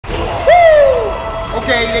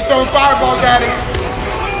Okay, they throwing fireballs at it.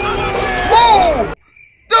 Whoa!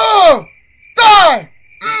 Duh! Die!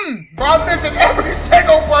 Bro, I'm missing every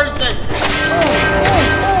single person.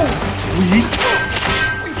 We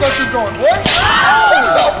thought you going, what? What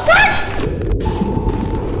the frick?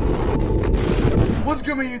 What's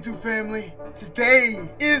good, my YouTube family? Today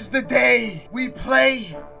is the day we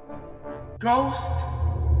play Ghost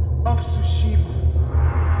of Tsushima.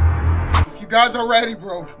 If you guys are ready,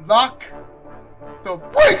 bro, lock the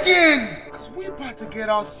freak in! Cause we about to get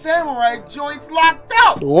our samurai joints locked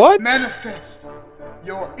out! What? Manifest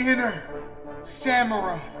your inner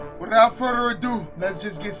samurai. Without further ado, let's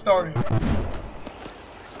just get started.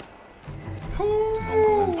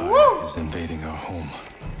 Mongol Empire is invading our home.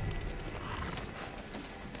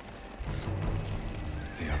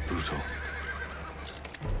 They are brutal,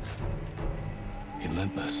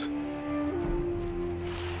 relentless,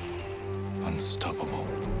 unstoppable.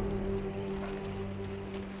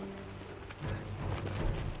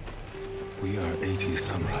 We are 80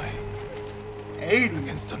 samurai 80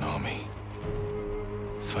 against an army,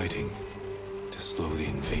 fighting to slow the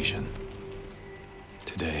invasion.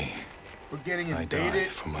 Today, we're getting I die invaded.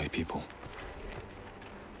 for my people.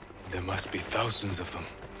 There must be thousands of them.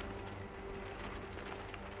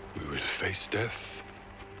 We will face death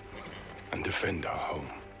and defend our home.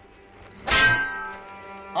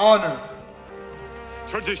 Honor.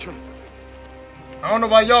 Tradition. I don't know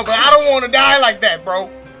about y'all, but I don't want to die like that, bro.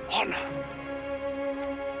 Honor.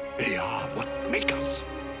 They are what make us.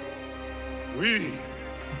 We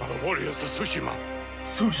are the warriors of Tsushima.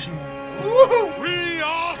 Sushi. Woohoo! We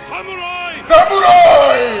are samurai!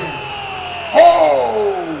 Samurai!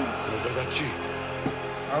 Oh! Dodadachi,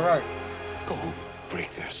 Alright. go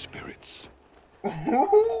break their spirits.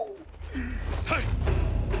 Hey.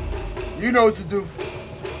 You know what to do.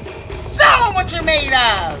 Show them what you're made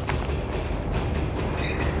of!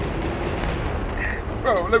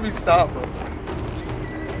 Bro, let me stop, bro.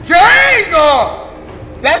 Dang!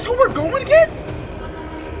 That's who we're going against?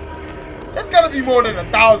 That's gotta be more than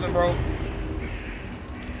 1,000, bro.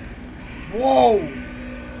 Whoa!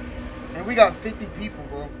 And we got 50 people,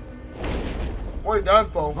 bro. We're done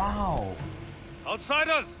for. Wow.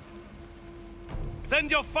 Outsiders! Send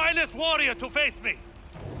your finest warrior to face me!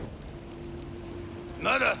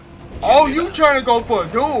 Nada! Oh, you trying to go for a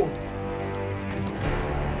duel?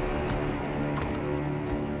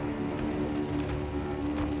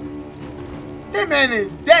 That man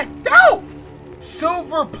is decked out!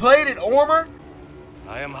 Silver-plated armor?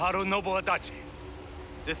 I am Harunobu Adachi,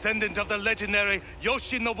 descendant of the legendary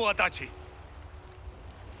Yoshinobu Adachi.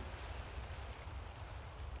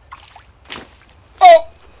 Oh!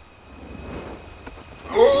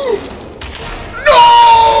 No!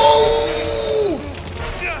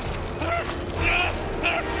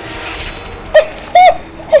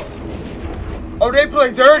 Oh, they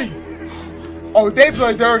play dirty. Oh, they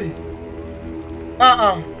play dirty.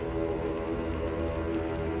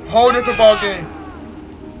 Whole different ball game.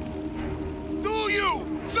 Do you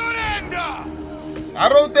surrender? I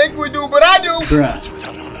don't think we do, but I do. Those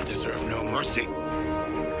without honor deserve no mercy. No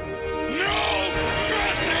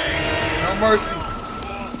mercy! No mercy.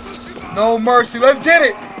 No mercy. Let's get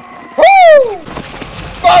it. Woo!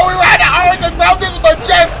 Oh, we ran the earth and now this is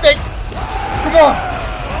majestic. Come on.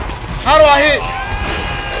 How do I hit?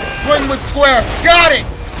 Swing with square. Got it.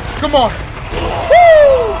 Come on.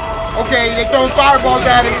 Woo! Okay, they throwing fireballs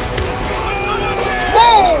at it.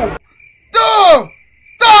 Whoa! Duh!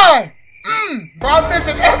 Die! Bro, I'm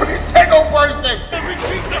missing every single person.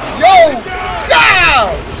 Yo!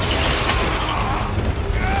 Down!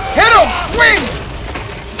 Hit him! Swing!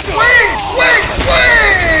 Swing! Swing!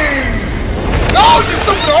 Swing! No, you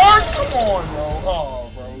stupid horse! Come on, bro. Oh,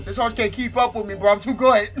 bro. This horse can't keep up with me, bro. I'm too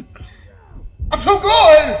good. I'm too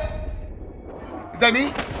good! Is that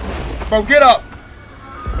me? Bro, get up.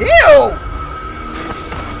 Ew!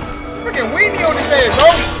 Freaking weenie on his head, bro.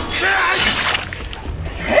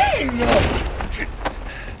 Dang!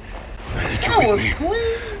 That was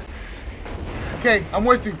clean. Okay, I'm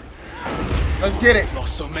with you. Let's get it.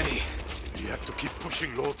 Lost so many. We have to keep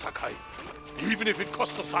pushing Lord Sakai, even if it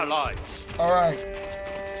costs us our lives. Alright.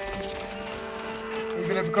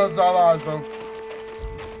 Even if it costs our lives, bro.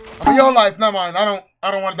 I mean your life, not mine. I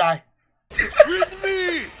don't want to die. With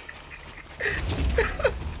me!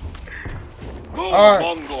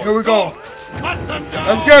 Alright, here we go.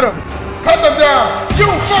 Let's get him. Cut them down. You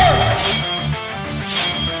first!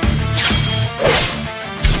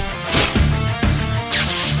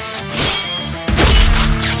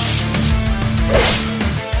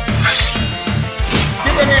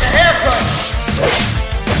 Give that man a haircut.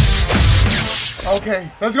 Okay,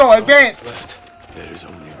 let's go. Advance. There is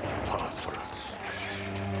only one path for us.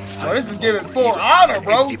 Bro, this is giving full honor,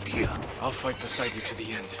 bro. I'll fight beside you to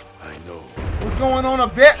the end. I know. What's going on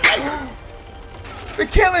up there? They're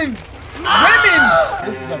killing women.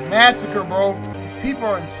 This is a massacre, bro. These people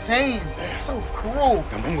are insane. They're so cruel.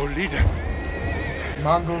 The Mongol leader.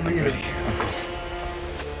 Mongol leader. Ready, Uncle.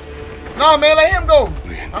 No, man, let him go.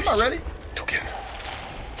 We end I'm not this ready. Together.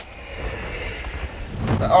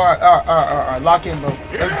 All right. Lock in, bro.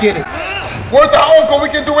 Let's get it. Worth our uncle. We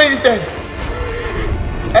can do anything.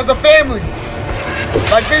 As a family.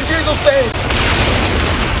 Like Vin Diesel said.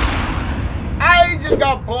 I just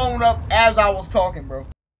got blown up as I was talking, bro.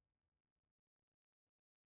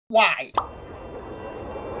 Why?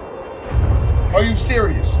 Are you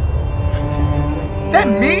serious? That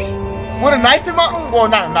me? With a knife in my... Well,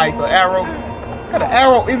 not a knife, an arrow. Got an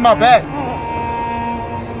arrow in my back.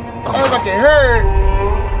 As I can hear.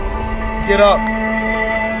 Get up.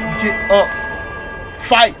 Get up.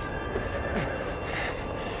 Fight.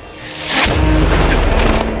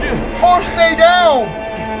 Or stay down.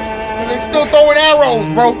 And they still throwing arrows,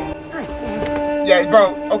 bro. Yeah,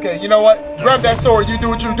 bro. Okay, you know what? Grab that sword. You do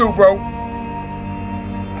what you do, bro.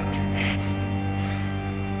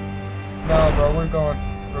 No, bro. We're gone.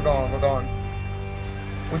 We're gone. We're gone.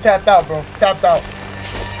 We tapped out, bro. Tapped out.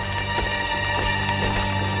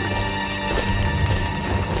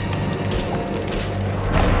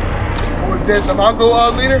 Who is this? The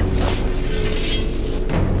Mongol leader?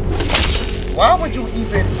 Why would you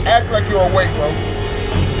even act like you're awake, bro?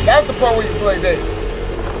 That's the part where you play dead.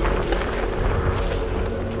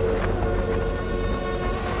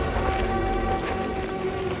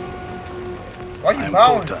 Why are you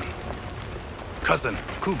bowing? Khotan, cousin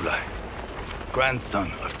of Kublai,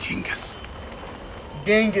 grandson of Genghis.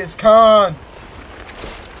 Genghis Khan.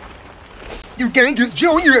 You Genghis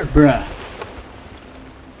Jr. Bruh.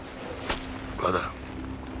 Brother,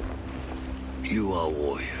 you are a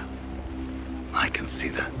warrior. I can see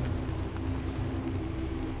that.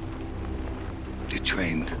 You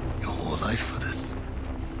trained your whole life for this.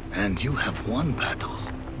 And you have won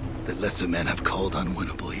battles that lesser men have called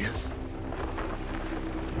unwinnable, yes?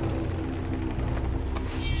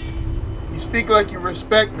 You speak like you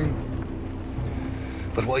respect me.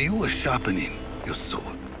 But while you were sharpening your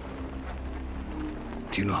sword,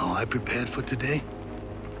 do you know how I prepared for today?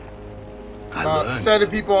 I learned. Setting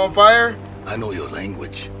people on fire? I know your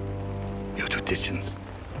language, your traditions,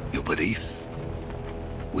 your beliefs.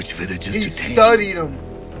 Which villages He to tame, studied them.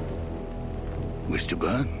 which to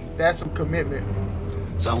burn. That's some commitment.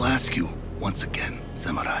 So I'll ask you once again,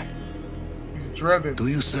 Samurai. He's driven. Do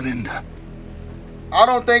you surrender? I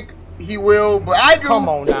don't think he will, but I do. Come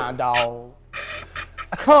on now, dog.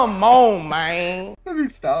 Come on, man. Let me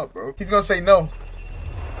stop, bro. He's gonna say no.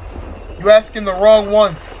 You asking the wrong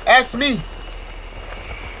one. Ask me.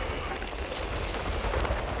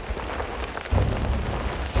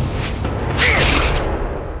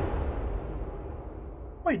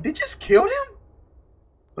 Wait, they just killed him?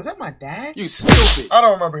 Was that my dad? You stupid! I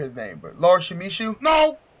don't remember his name, but Lord Shimishu?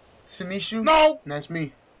 No! Shimishu? No! That's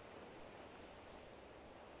me.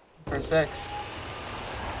 Press X.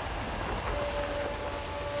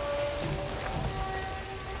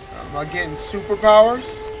 Am I getting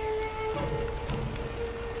superpowers?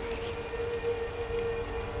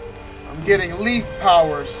 I'm getting leaf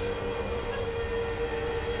powers.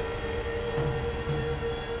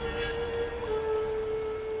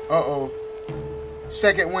 Uh-oh.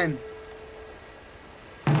 Second win.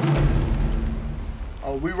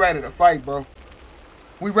 Oh, we ready to fight, bro.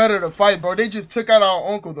 We ready to fight, bro. They just took out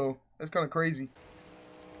our uncle, though. That's kind of crazy.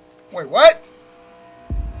 Wait, what?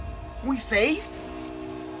 We saved?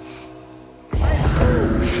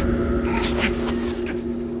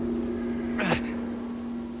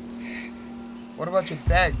 What about your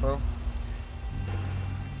back, bro?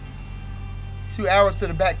 2 hours to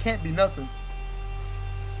the back can't be nothing.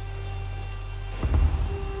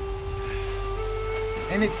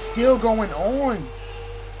 And it's still going on.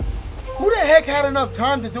 Who the heck had enough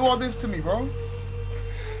time to do all this to me, bro?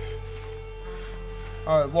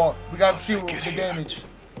 Alright, Walt, we gotta see what the damage.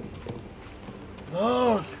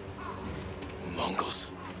 Look. Mongols.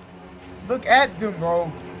 Look at them,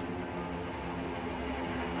 bro.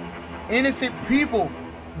 Innocent people.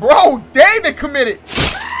 Bro, they committed.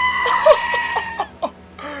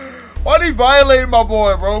 Why they violated my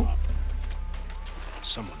boy, bro?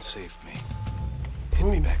 Someone saved me. Hit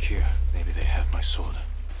me back here. Maybe they have my sword.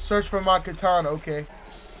 Search for my katana, okay.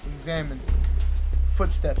 Examine.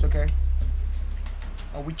 Footsteps, okay.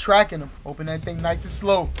 Oh, we tracking them. Open that thing nice and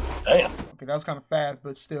slow. Damn. Okay, that was kind of fast,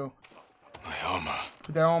 but still. My armor.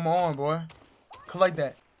 Put that armor on, boy. Collect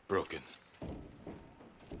that. Broken.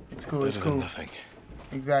 It's cool. It's Better than cool. nothing.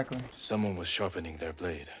 Exactly. Someone was sharpening their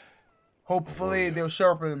blade. Hopefully they'll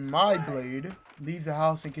sharpen my blade. Leave the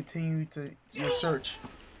house and continue to your search.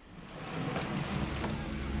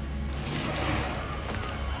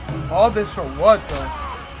 All this for what, though?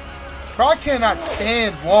 Bro, I cannot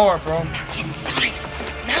stand war, bro. Back inside.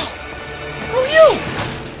 Now. Who are you?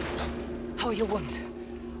 How are your wounds?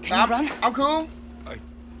 Can you run? I'm cool. I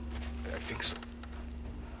think so.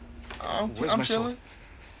 I'm Where's my chilling. sword?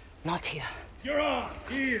 Not here. You're on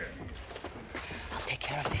here. I'll take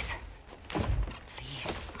care of this.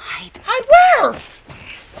 Please, hide. Hide where?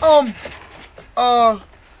 Oh,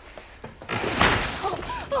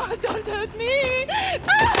 don't hurt me.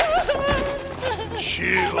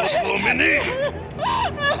 Shield Lumini.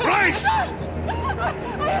 Rise!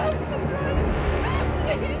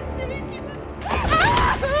 Please take it.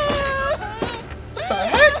 The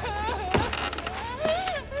heck?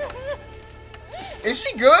 Is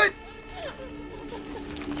she good?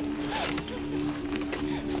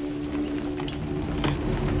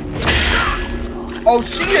 Oh,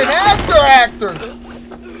 she an actor.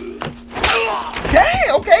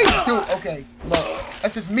 Dang, okay, dude, okay. Look,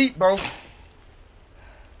 that's his meat, bro.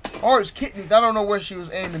 Or his kidneys. I don't know where she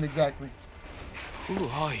was aiming exactly. Who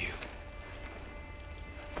are you?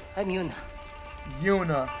 I'm Yuna.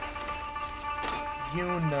 Yuna.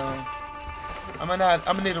 I'm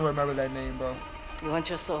gonna need to remember that name, bro. You want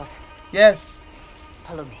your sword? Yes,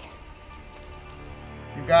 Follow me.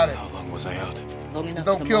 you got it. How long was I out? Long enough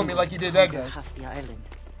Don't for the kill me Mongols like you to did that conquer guy. half the island.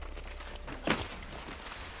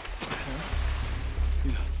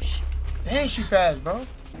 Dang, she fast, bro.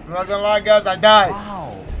 I'm not gonna lie, guys, I died.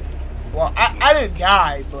 Wow. Well, I didn't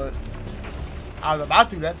die, but I was about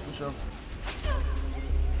to, that's for sure.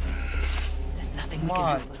 There's nothing we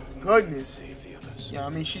My can do. goodness. Save the others. Yeah, I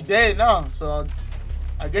mean, she dead now, so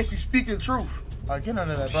I guess you speaking truth. Alright, get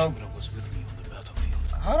under that, bro. Shimura was with me on the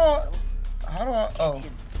battlefield. How do I, oh.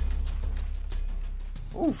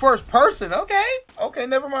 Ooh, first person, okay. Okay,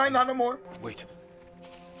 never mind, not no more. Wait.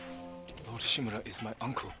 Lord Shimura is my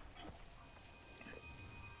uncle.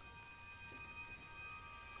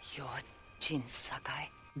 You're Jin Sakai.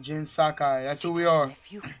 Jin Sakai, that's who we Akito's are.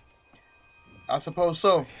 nephew. I suppose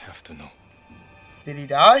so. I have to know. Did he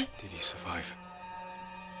die? Did he survive?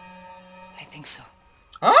 I think so.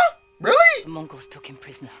 Huh? Really? The Mongols took him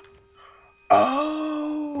prisoner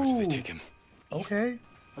Oh. Where did they take him? Okay.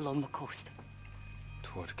 along the coast.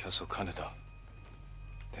 Toward Castle Kaneda.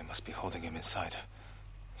 They must be holding him inside,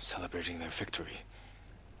 celebrating their victory.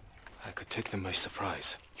 I could take them by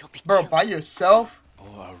surprise. You'll be Bro, killed. by yourself?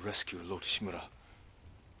 Or I'll rescue Lord Shimura.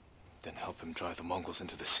 Then help him drive the Mongols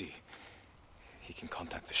into the sea. He can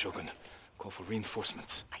contact the Shogun, call for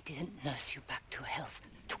reinforcements. I didn't nurse you back to health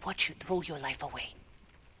to watch you throw your life away.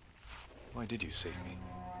 Why did you save me?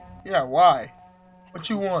 Yeah, why? I What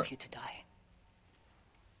you couldn't want? leave you to die.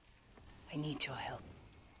 I need your help.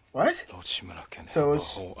 What? Lord Shimura can So help the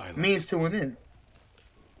it's whole island. means to an end.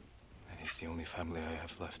 And he's the only family I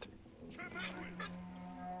have left.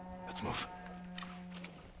 Let's move.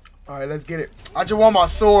 Alright, let's get it. I just want my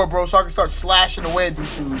sword, bro, so I can start slashing away at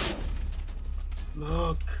these dudes.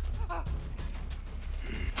 Look.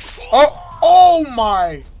 Oh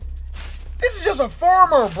my. This is just a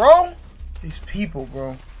farmer, bro. These people,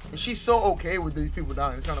 bro. And she's so okay with these people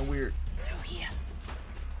dying. It's kind of weird. Through here.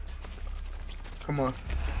 Come on.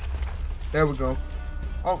 There we go.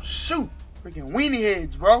 Oh, shoot. Freaking weenie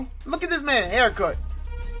heads, bro. Look at this man's haircut.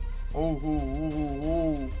 Oh,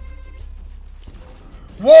 oh.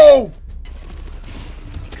 Whoa.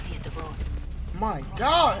 They cleared the road. My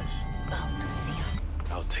gosh. Bound to see us.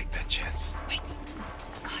 I'll take that chance. Wait.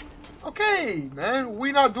 God. Okay, man.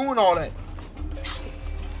 We not doing all that.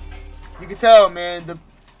 You can tell, man,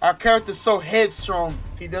 our character's so headstrong.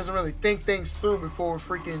 He doesn't really think things through before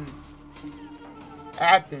freaking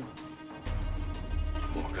acting.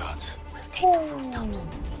 More gods. We'll take the rooftops.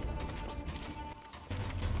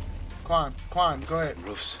 Climb. Go ahead.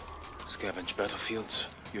 Roofs. Scavenge battlefields.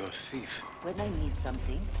 You're a thief. When I need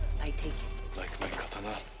something, I take it. Like my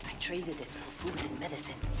katana. I traded it for food and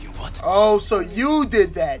medicine. You what? Oh, so you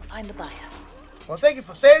did that. Find the buyer. Well, thank you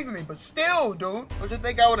for saving me, but still, dude. Don't you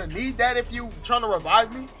think I would have need that if you trying to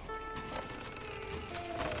revive me?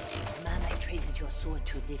 The man I traded your sword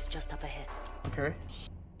to lives just up ahead. Okay.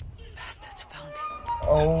 Bastards found it.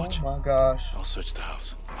 Oh my gosh. I'll search the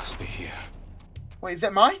house. Must be here. Wait, is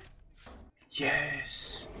that mine?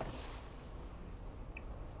 Yes.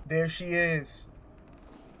 There she is.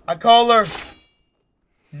 I call her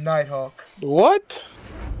Nighthawk. What?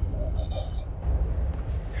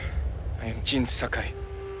 I am Jin Sakai,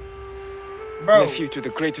 Bro, nephew to the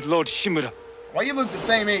great Lord Shimura. Why you look the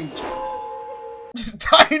same age? Just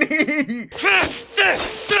tiny.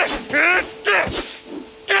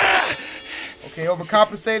 Okay,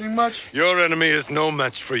 overcompensating much? Your enemy is no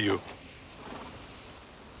match for you.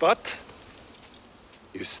 But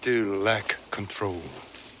you still lack control.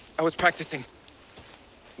 I was practicing.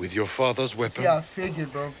 With your father's weapon, Yeah, I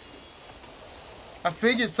figured, bro. I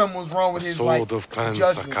figured something was wrong with the his sword of Clan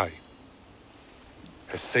judgment. Sakai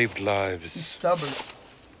has saved He's lives stubborn.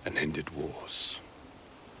 and ended wars.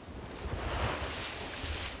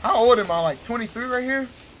 How old am I? Like 23 right here?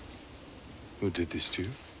 Who did this to you?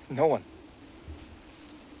 No one.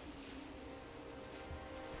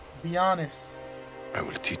 Be honest. I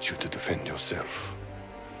will teach you to defend yourself.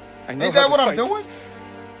 I know Ain't how that to what I'm fight. doing?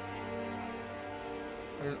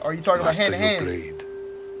 Or are you talking about hand to Master your hand?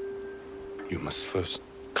 blade. You must first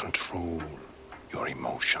control your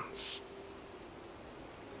emotions.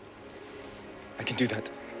 I can do that,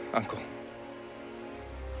 Uncle.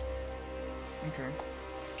 Okay,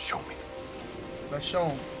 Show me. let's show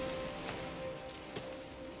him.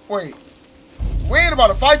 Wait, we ain't about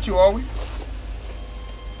to fight you, are we?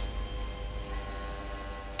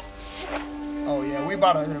 Oh yeah, we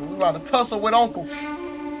about to tussle with Uncle.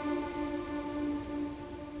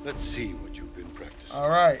 Let's see what you've been practicing. All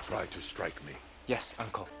right. Try to strike me. Yes,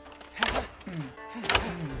 Uncle.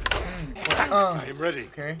 I am ready.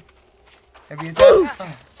 Okay. Heavy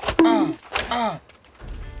attack.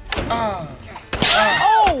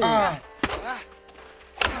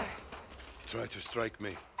 Try to strike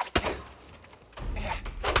me.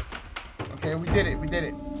 Okay, we did it. We did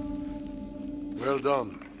it. Well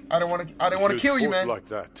done. I didn't want to kill you, man. Like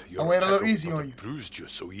that, I went a little attacker easy would not on you. have bruised you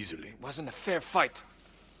so easily. It wasn't a fair fight.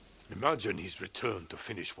 Imagine he's returned to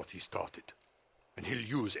finish what he started. And he'll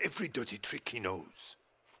use every dirty trick he knows.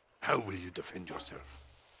 How will you defend yourself?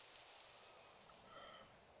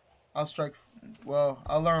 I'll strike. Well,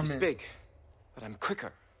 I'll learn He's him. big, but I'm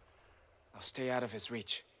quicker. I'll stay out of his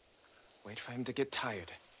reach. Wait for him to get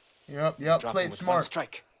tired. Yep. Drop him Played with one smart.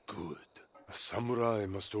 strike. Good. A samurai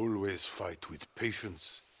must always fight with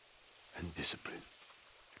patience and discipline,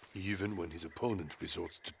 even when his opponent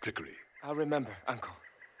resorts to trickery. I'll remember, Uncle.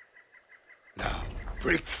 Now,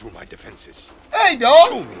 break through my defenses. Hey, Show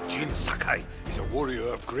dog. me Jin Sakai is a warrior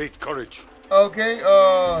of great courage. Okay.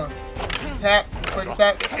 Tap. Quick Block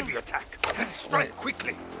attack. the heavy attack and strike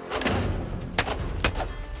quickly.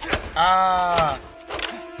 Ah.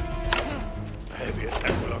 The heavy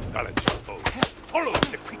attack will unbalance your foe. Follow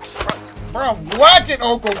the quick strike. Bro, I'm whacking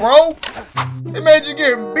Uncle, bro. It made you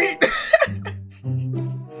get beat.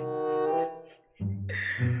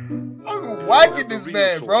 I'm whacking this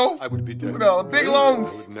man, bro. I would be dead. With a big long I would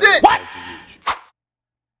stick. never try to use you.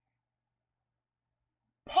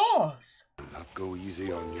 Pause. Not go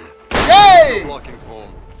easy on you. Yay! Blocking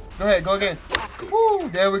form. Go ahead, go again. Woo,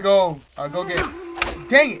 there we go. All right, go again.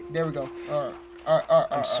 Dang it. There we go. All right.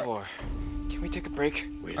 I'm sore. Can we take a break?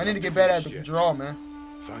 We're I need to not get better at finished the yet. draw, man.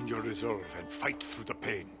 Find your resolve and fight through the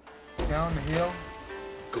pain. Down the hill.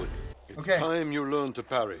 Good. It's Okay. time you learn to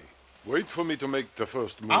parry. Wait for me to make the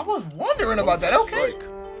first move. I was wondering about that. Once I Okay.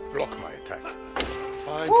 strike, block my attack.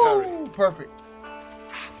 Fine parry. Woo, perfect.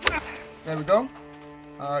 There we go.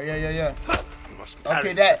 Yeah. You must parry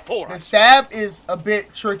Okay, that before I the stab is a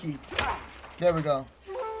bit tricky. There we go.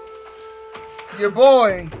 Your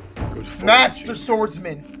boy, Good fortune. Master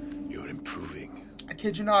Swordsman. You're improving. I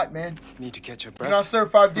kid you not, man. Need to catch your You know, I breath.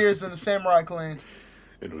 served 5 years in the Samurai clan.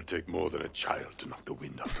 It will take more than a child to knock the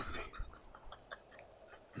wind out of me.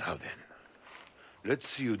 Now then, let's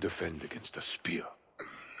see you defend against a spear.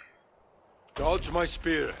 Dodge my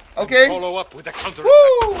spear. Okay. And follow up with a counter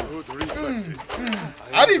Woo! attack. Good reflexes.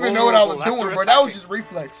 I didn't even know what I was Vulnerable doing, after bro. That was attacking. just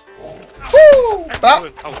reflex. Woo! Excellent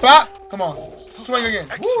Bop, counter. bop. Come on. Swing again.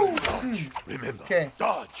 Woo! Excellent dodge. Remember, Okay.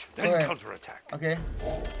 dodge, Go then ahead. counter attack. Okay.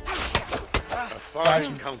 A fine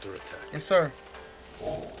Gotcha. counter attack. Yes, sir.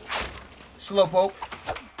 Slowpoke.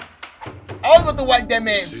 I was about to whack that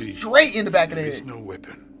man See, straight in the back of the There is head. no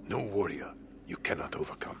weapon, no warrior you cannot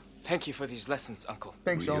overcome. Thank you for these lessons, Uncle.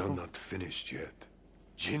 Thanks, We are Uncle. not finished yet.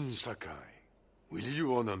 Jin Sakai, will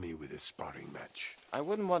you honor me with a sparring match? I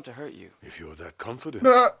wouldn't want to hurt you. If you're that confident,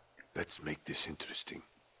 Uh, let's make this interesting.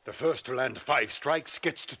 The first to land 5 strikes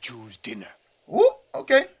gets to choose dinner. Ooh,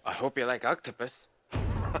 okay. I hope you like octopus.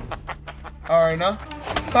 All right, now.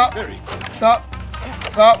 Top, Very good. top,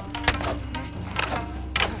 top.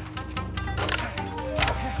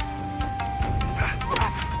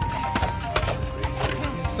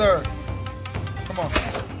 Yes, sir. Come on.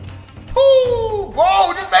 Ooh,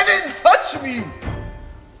 bro, this man didn't touch me.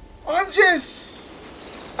 I'm just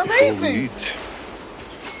Before we amazing. eat,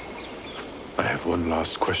 I have one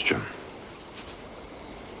last question.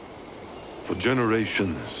 For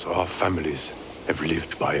generations, our families have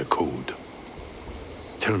lived by a code.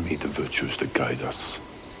 Tell me the virtues that guide us.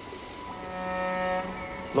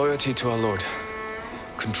 Loyalty to our Lord.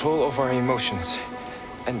 Control over our emotions.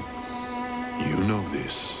 And You know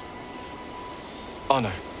this.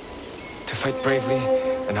 honor. To fight bravely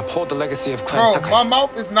and uphold the legacy of Clan Bro, Sakai. my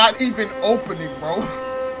mouth is not even opening, bro.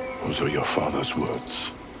 Those are your father's words.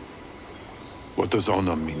 What does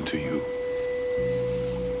honor mean to you?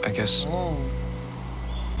 I guess Oh.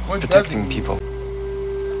 What does it protecting mean? people.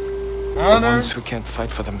 The Honor ones who can't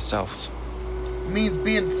fight for themselves. means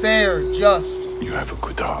being fair, just. You have a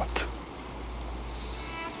good heart.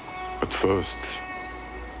 But first,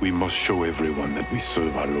 we must show everyone that we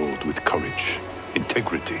serve our Lord with courage,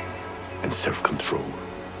 integrity, and self-control.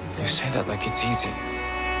 You say that like it's easy.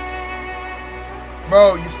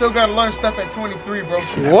 Bro, you still gotta learn stuff at 23, bro.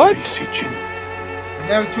 It's What? never easy, Jin. It's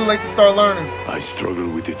never too late to start learning. I struggle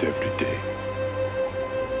with it every day.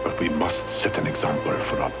 But we must set an example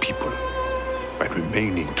for our people by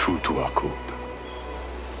remaining true to our code.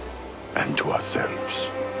 And to ourselves.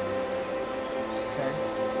 Okay.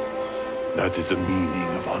 That is the meaning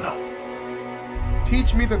of honor.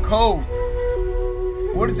 Teach me the code.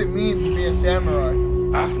 What does it mean to be a samurai?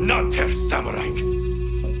 I'm not a samurai.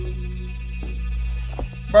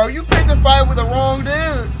 Bro, you picked a fight with the wrong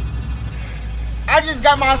dude. I just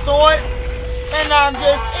got my sword, and I'm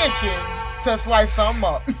just itching to slice something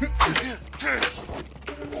up.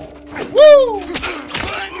 Woo!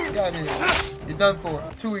 Got it. You're done for.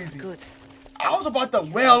 Too easy. Good. I was about to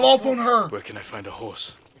wail off on her. Where can I find a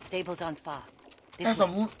horse? The stables aren't far. This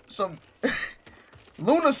That's way. some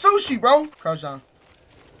Luna sushi, bro. Crouch down.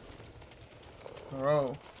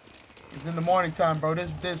 Bro. It's in the morning time, bro.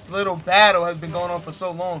 This little battle has been going on for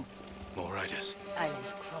so long. More riders.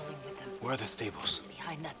 Islands crawling with them. Where are the stables?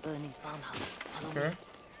 Behind that burning farmhouse. Follow Okay.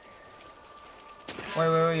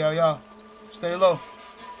 me. Wait, y'all. Stay low.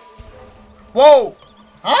 Whoa!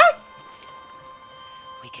 Huh?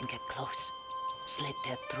 We can get close, slit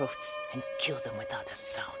their throats, and kill them without a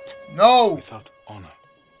sound. No! Without honor.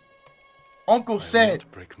 Uncle I said.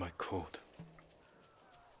 won't break my code.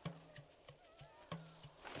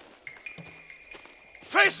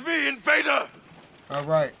 Face me, invader!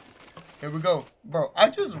 Alright. Here we go. Bro, I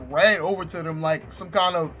just ran over to them like some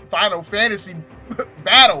kind of Final Fantasy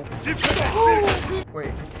battle.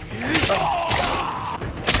 Wait.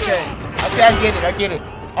 Okay. I get it.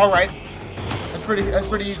 Alright. That's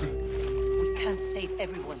pretty easy. We can't save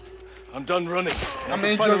everyone. I'm done running. I'm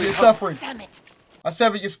enjoying your suffering. Damn it! I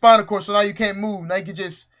severed your spinal cord, so now you can't move. Now you can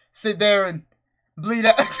just sit there and bleed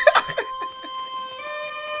out.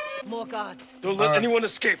 More guards. Don't let anyone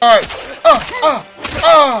escape. Alright.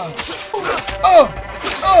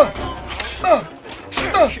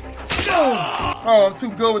 Oh, I'm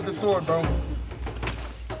too good with the sword, bro.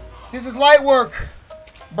 This is light work.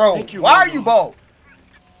 Bro, Thank you, why are Lord. you bald?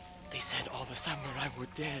 They said all the samurai were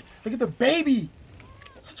dead. Look at the baby.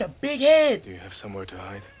 Such a big head. Do you have somewhere to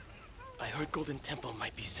hide? I heard Golden Temple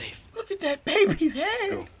might be safe. Look at that baby's head.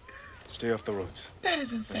 Go. Stay off the roads. That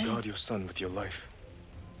is And insane. guard your son with your life.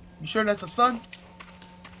 You sure that's a son?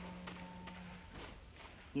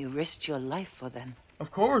 You risked your life for them. Of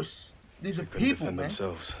course. These are They couldn't people, defend man.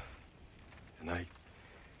 themselves. And I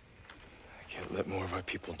can't let more of our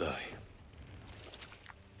people die.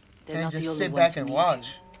 They're Can't not the just only sit ones back who and need watch.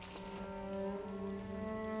 you.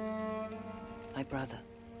 My brother.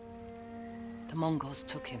 The Mongols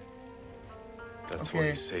took him. That's why Okay.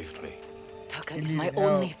 you saved me. Taka You is my needed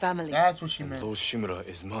help. only family. That's what she And meant. Lord Shimura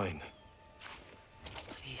is mine.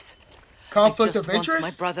 Please. Conflict I of just want interest?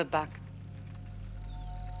 my brother back.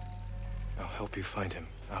 I'll help you find him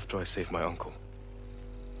after I save my uncle.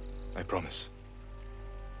 I promise.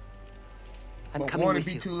 I'm But coming won't it with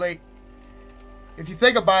be you. too late? If you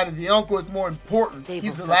think about it, the uncle is more important. He's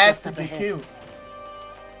Stables the are last just to up get ahead. killed.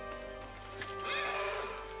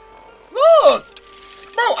 Look!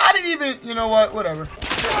 Bro, I didn't even... You know what? Whatever.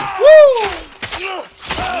 Woo!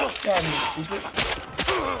 God, stupid.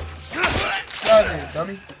 God,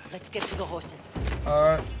 dummy. Let's get to the horses.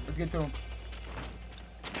 Alright, let's get to him.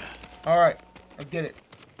 Alright, let's get it.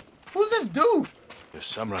 Who's this dude? The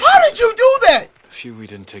samurai. How did you do that? A few we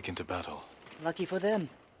didn't take into battle. Lucky for them.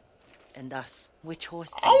 And us. Which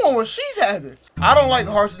horse? I want what she's having. I don't like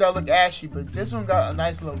horses that look ashy, but this one got a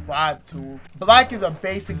nice little vibe to him. Black is a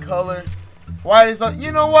basic color. White is a,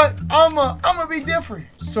 you know what? I'ma be different.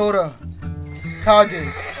 Soda.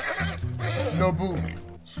 Kage. Nobu.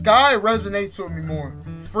 Sky resonates with me more.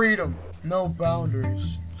 Freedom. No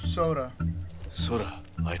boundaries. Soda. Sora,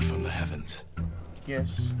 light from the heavens.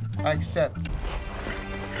 Yes, I accept.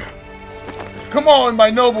 Come on, my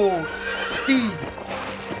noble steed.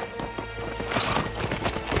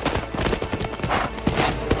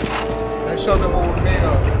 Let's show them what we're made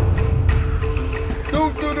of.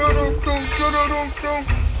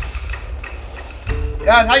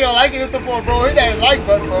 Guys, how y'all liking this so far, bro? Hit that like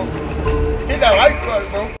button, bro. Hit that like button,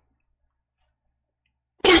 bro.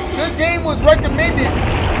 This game was recommended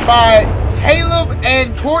by Caleb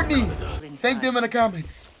and Courtney. Thank them in the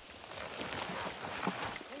comments.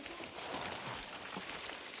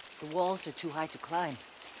 The walls are too high to climb.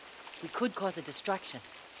 We could cause a distraction.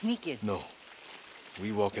 Sneak in. No.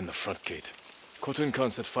 We walk in the front gate.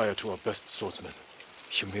 Coryxkenshin set fire to our best swordsman.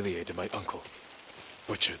 Humiliated my uncle.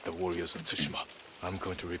 Butchered the warriors of Tsushima. I'm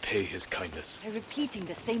going to repay his kindness. By repeating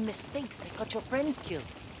the same mistakes that got your friends killed.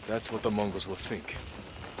 That's what the Mongols will think.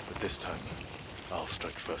 But this time, I'll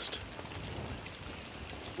strike first.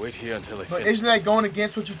 Wait here until I finish. But isn't that going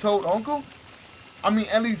against what you told Uncle? I mean,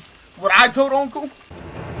 at least what I told Uncle?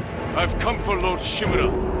 I've come for Lord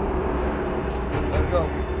Shimura. Let's go.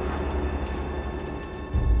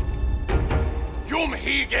 Yum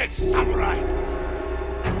Hige Samurai!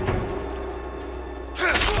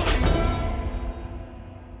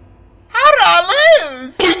 How did I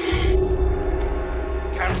lose?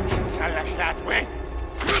 Kartin Salaklatwe!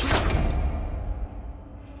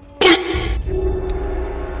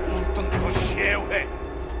 Untun Toshewhe!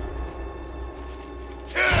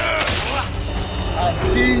 I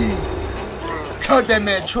see. Cut that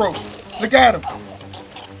man throat. Look at him.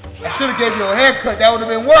 I should have gave you a haircut. That would have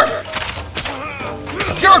been worse.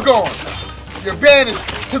 You're gone. You're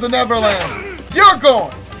banished to the Neverland. You're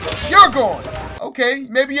gone. You're gone. Okay,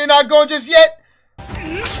 maybe you're not gone just yet.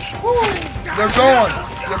 You're gone.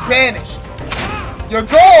 You're banished. You're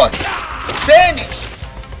gone. Banished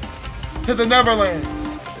to the Neverland.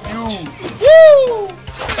 You. Woo!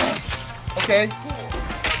 Okay.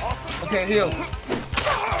 Okay, heal.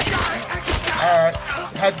 Alright.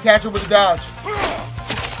 Had to catch up with the dodge.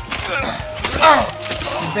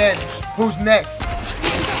 You're banished. Who's next?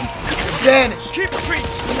 You're banished. Keep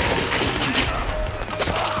retreat!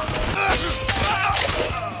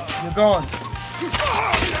 You're gone.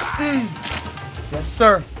 Yes,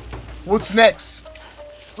 sir. What's next?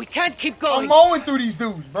 We can't keep going. I'm mowing through these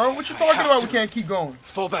dudes, bro. What you talking have about? to. We can't keep going.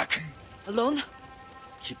 Fall back. Alone?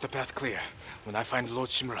 Keep the path clear. When I find Lord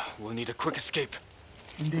Shimura, we'll need a quick escape.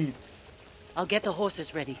 Indeed. I'll get the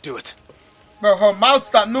horses ready. Do it. Bro, her mouth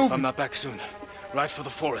stopped I'm moving. not back soon. Ride for the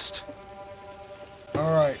forest.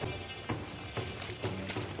 Alright.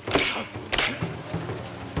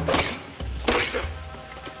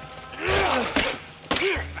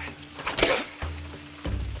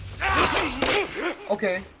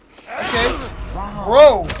 Okay. Okay.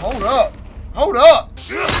 Bro, hold up. Hold up.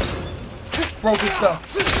 Broke his stuff.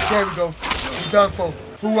 There we go. We're done for.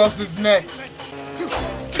 Who else is next?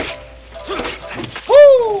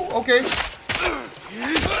 Woo! Okay.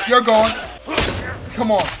 You're going.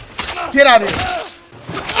 Come on. Get out of here.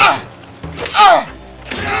 Ah! Ah!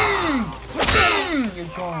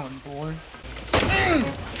 You're gone, boy.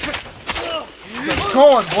 You're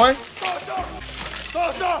gone, boy.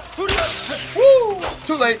 Woo!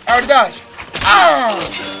 Too late. I already dodged.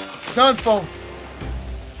 Ah! Done for.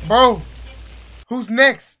 Bro. Who's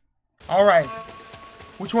next? Alright.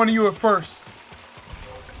 Which one of you at first?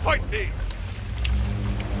 Fight me!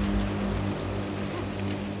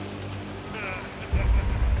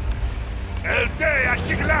 El Day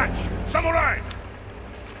Ashiglanch! Samurai!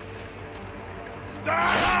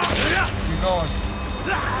 You're gone.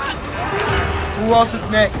 Who else is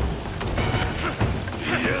next?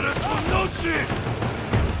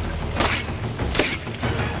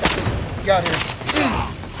 Got him.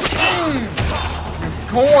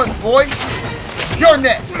 You're going, boy. You're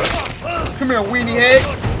next. Come here, weenie head.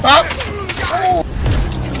 Pop. Ooh.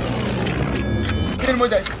 Hit him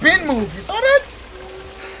with that spin move. You saw that?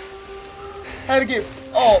 Had to get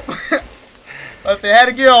all. I said, had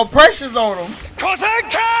to get all pressures on him.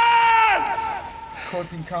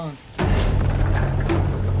 Coryxkenshin.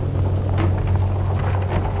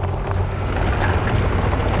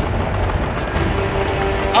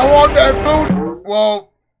 I want that booty.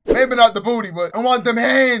 Well, maybe not the booty, but I want them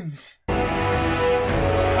hands.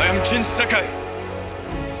 I am Jin Sakai,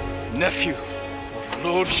 nephew of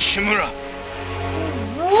Lord Shimura.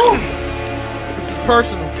 Woo. This is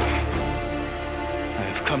personal. I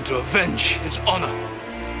have come to avenge his honor.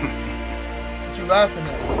 What you laughing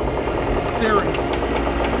at? I'm serious.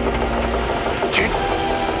 Jin,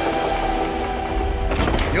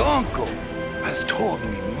 your uncle has told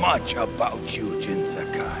me much about you, Jin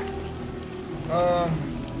Sakai.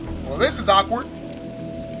 Well, this is awkward.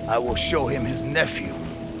 I will show him his nephew,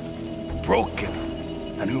 broken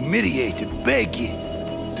and humiliated, begging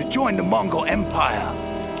to join the Mongol Empire.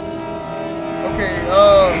 Okay,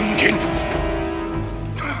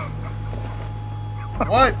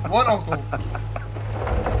 What, Uncle?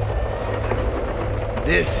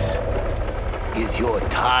 This is your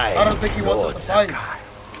time. I don't think he wants us to Lord fight. Sakai.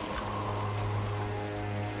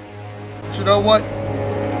 But you know what?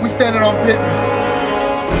 We standing on business.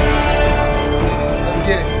 Let's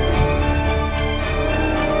get it.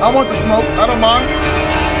 I want the smoke. I don't mind.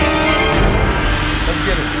 Let's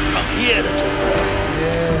get it. I'm here to do war.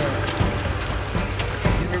 Yeah.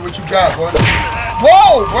 Give me what you got, bro.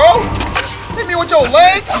 Whoa, bro! Hit me with your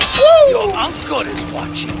leg. Woo! Your uncle is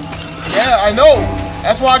watching. Yeah, I know.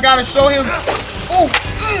 That's why I gotta show him. Ooh,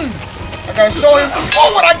 I gotta show him.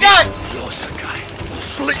 Oh, what I got! Lord Sakai.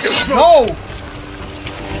 Slit your throat. No.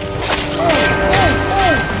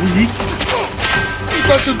 Weak. You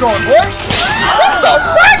thought you was going, boy? What the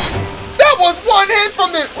fuck? That was one hit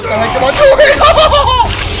from the. What the heck am I doing?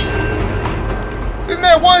 This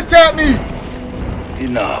man one tapped me.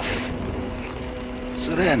 Enough.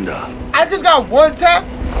 Surrender. I just got one tap.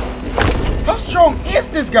 How strong is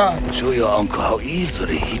this guy? Show your uncle how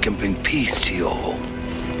easily he can bring peace to your home.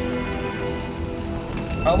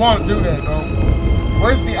 I won't do that, bro.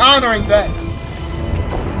 Where's the honor in that?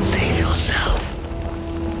 Save yourself.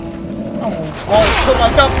 I'm gonna put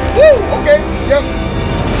myself. Woo! Okay, yep.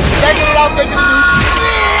 Taking it out, taking it do.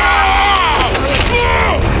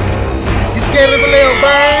 You scared of a little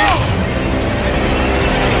bird?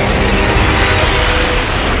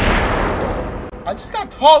 I just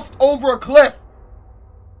got tossed over a cliff.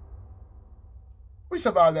 We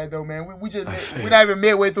survived that though, man. We're not even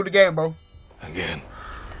midway through the game, bro. Again.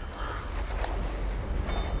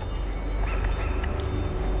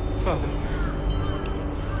 Father.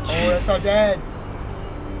 Oh, that's our dad.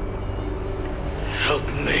 Help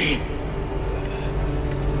me.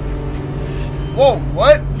 Whoa,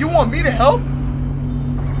 what? You want me to help?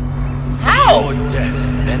 How? Your death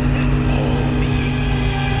benefits all beings.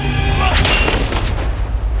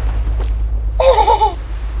 Oh.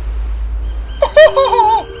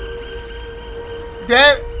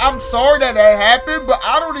 Dad, I'm sorry that happened, but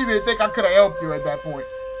I don't even think I could have helped you at that point.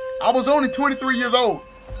 I was only 23 years old.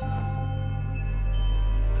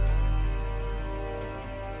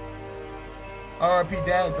 R.I.P.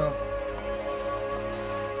 Dad, though.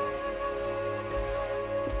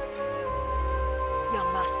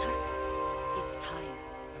 Young master, it's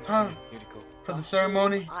time. For the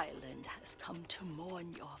ceremony. Island has come to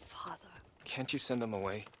mourn your father. Can't you send them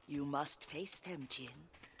away? You must face them, Jin.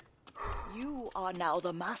 You are now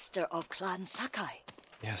the master of Clan Sakai.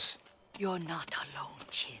 Yes. You're not alone,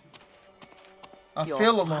 Jin. I Your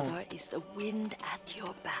feel alone. father is the wind at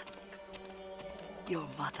your back. Your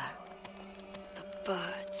mother, the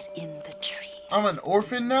birds in the trees. I'm an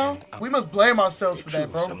orphan now? We must blame ourselves for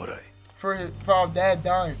that, bro. Samurai. For our dad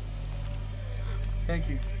dying. Thank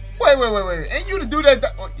you. Wait. Ain't you to do that?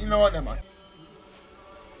 You know what? Never mind.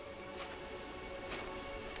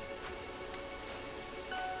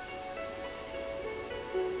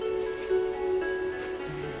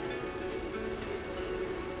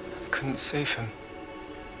 Couldn't save him.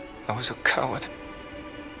 I was a coward.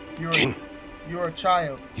 Jin. You're a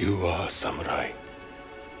child. You are samurai.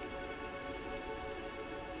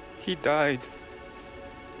 He died.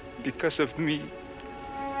 Because of me.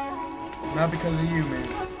 Not because of you, man.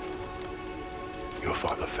 Your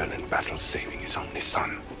father fell in battle saving his only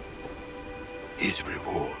son. His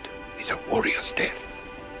reward is a warrior's death.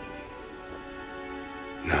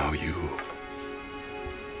 Now you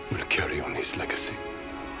will carry on his legacy.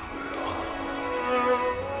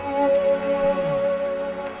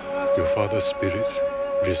 Your father's spirit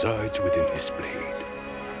resides within this blade.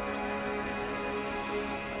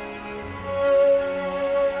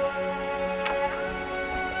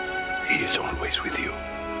 He is always with you.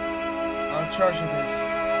 I'll treasure this.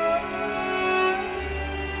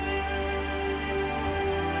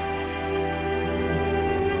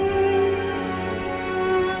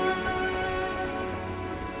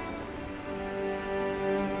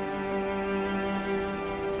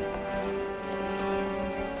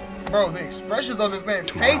 Bro, the expressions on this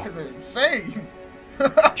man's face is insane.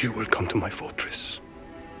 You will come to my fortress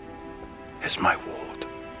as my ward.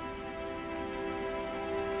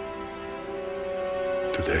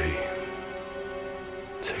 Today,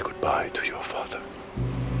 say goodbye to your father.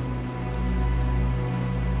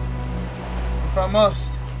 If I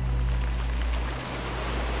must.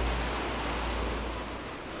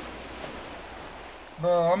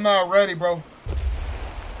 Bro, I'm not ready, bro.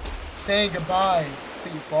 Saying goodbye to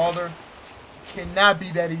your father cannot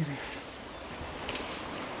be that easy.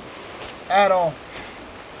 At all.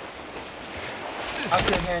 I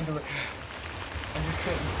couldn't handle it. I just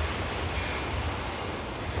couldn't.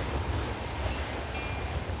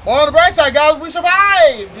 Well, on the bright side, guys, we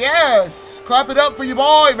survived! Yes! Clap it up for your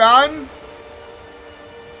boy, man!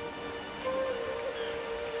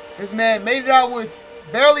 This man made it out with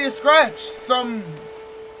barely a scratch. Somehow.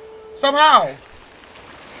 I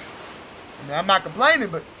mean, I'm not complaining,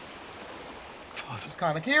 but I was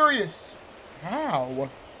kind of curious. How?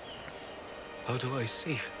 How do I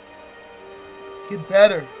save him? Get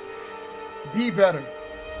better. Be better.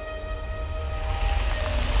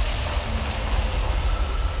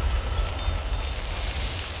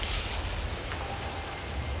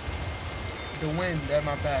 The wind at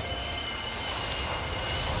my back.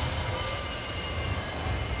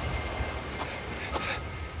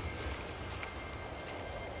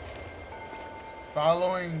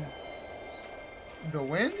 Following the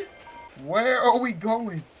wind? Where are we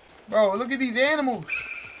going? Bro, look at these animals.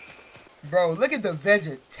 Bro, look at the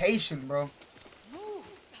vegetation, bro.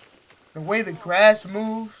 The way the grass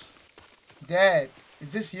moves. Dad,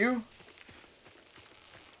 is this you?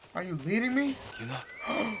 Are you leading me? You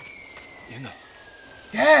know.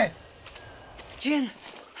 Dad! Jin,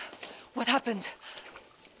 what happened?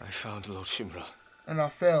 I found Lord Shimura. And I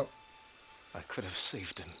fell. I could have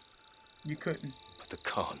saved him, You couldn't. but the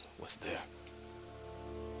Khan was there.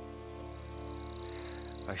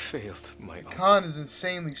 I failed my uncle. Khan is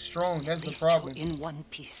insanely strong. That's At the least problem. you're in one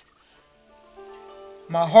piece.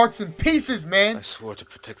 My heart's in pieces, man. I swore to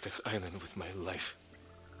protect this island with my life.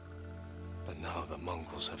 But now the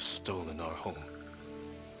Mongols have stolen our home.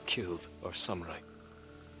 Killed our samurai.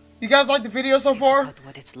 You guys like the video so far? Forgot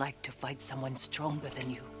what it's like to fight someone stronger than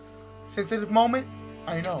you. Sensitive moment?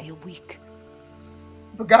 I To know. feel weak.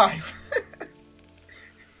 But guys.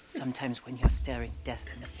 Sometimes when you're staring death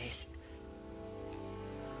in the face,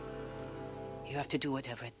 you have to do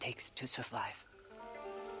whatever it takes to survive.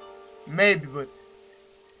 Maybe, but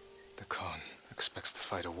The Khan expects to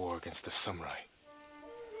fight a war against the samurai.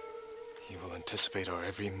 He will anticipate our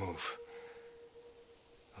every move.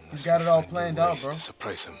 Unless got we it all find new planned out, ways bro. to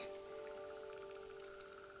surprise him.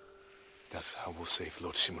 That's how we'll save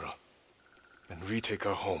Lord Shimura and retake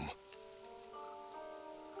our home.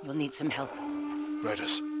 You'll need some help.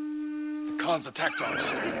 Riders, the Khan's attack dogs.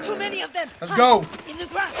 There's too many of them! let's go. In the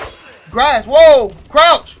grass! Grass. Whoa.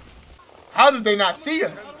 Crouch. How did they not see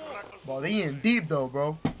us? Well, they in deep though,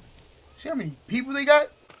 bro. See how many people they got?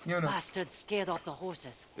 You know. Bastards scared off the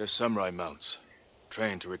horses. They're samurai mounts,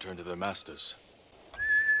 trained to return to their masters.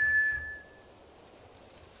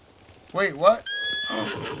 Wait, what?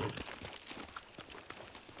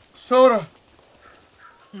 Soda.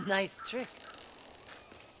 Nice trick.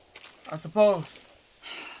 I suppose.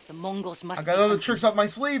 The Mongols must I got be other hunting. tricks up my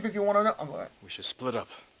sleeve if you want to know. I'm like, We should split up.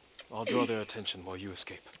 I'll draw their attention while you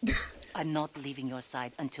escape. I'm not leaving your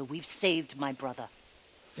side until we've saved my brother.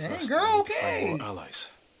 dang, First, I girl, need to okay. find more allies.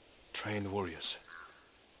 Trained warriors.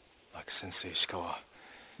 Like Sensei Ishikawa.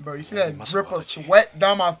 Bro, you see Yeah, that you must drip of apologize. sweat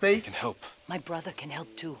down my They face? can help. My brother can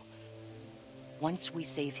help too. Once we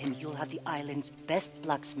save him, you'll have the island's best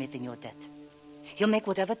blacksmith in your debt. He'll make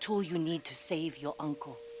whatever tool you need to save your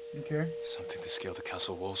uncle. Okay. Something to scale the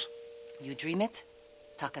castle walls. You dream it,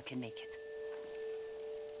 Taka can make it.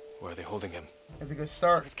 Where are they holding him? That's a good He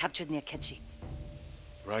start. was captured near Kechi.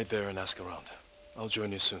 Right there and ask around. I'll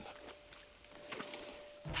join you soon.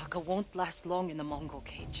 Taka won't last long in the Mongol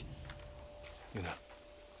cage. Yuna.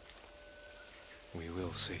 We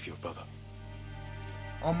will save your brother.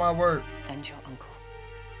 On my word. And your uncle.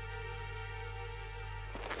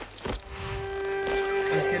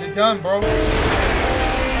 Let's get it done, bro.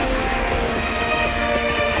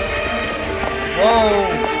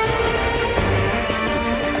 Whoa.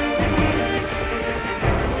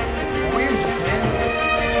 We in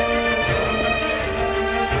Japan.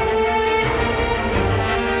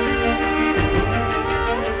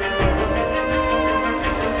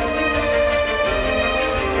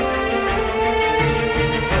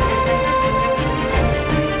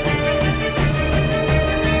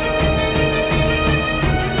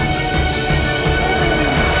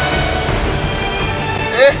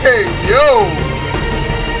 Hey, yo!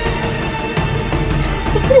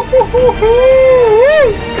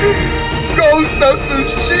 Ghost of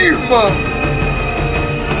Tsushima!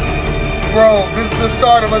 Bro, this is the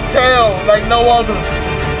start of a tale like no other.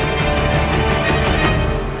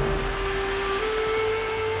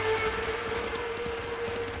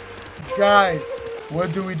 Guys,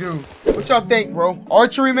 what do we do? What y'all think, bro?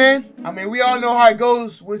 Archery, man? I mean, we all know how it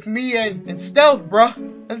goes with me and stealth, bruh.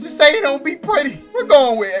 Let's just say it don't be pretty. We're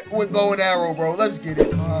going with bow and arrow, bro. Let's get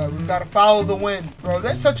it. Alright, we gotta follow the wind. Bro,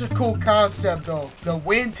 that's such a cool concept, though. The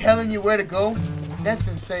wind telling you where to go. That's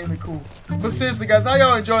insanely cool. But seriously, guys, how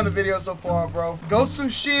y'all enjoying the video so far, bro? Ghost of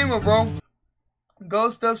Tsushima, bro.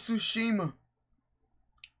 Ghost of Tsushima.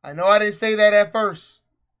 I know I didn't say that at first,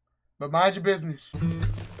 but mind your business.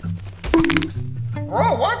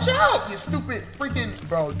 Bro, watch out, you stupid freaking...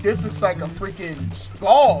 Bro, this looks like a freaking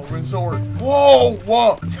spa resort. Whoa,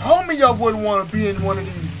 whoa. Tell me y'all wouldn't want to be in one of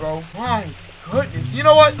these, bro. My goodness. You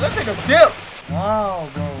know what? Let's take a dip. Wow,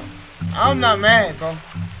 bro. I'm not mad, bro.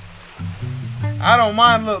 I don't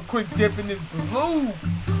mind a little quick dip in this blue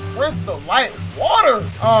crystal light water.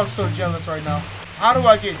 Oh, I'm so jealous right now. How do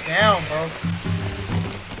I get down, bro?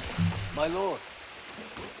 My lord,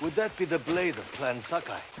 would that be the blade of Clan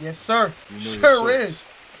Sakai? Yes, sir. You know Sure is.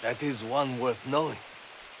 That is one worth knowing.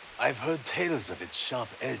 I've heard tales of its sharp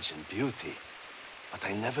edge and beauty, but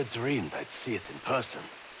I never dreamed I'd see it in person.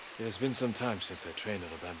 It has been some time since I trained on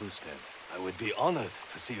a bamboo stand. I would be honored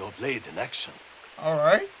to see your blade in action. All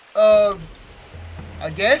right. I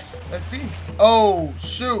guess. Let's see. Oh,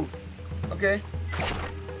 shoot. Okay.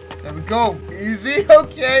 There we go. Easy.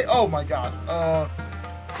 Okay. Oh my God.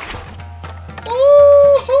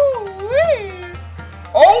 Ooh-wee.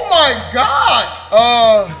 Oh my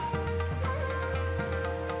gosh.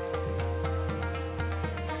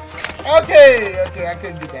 Okay. Okay. I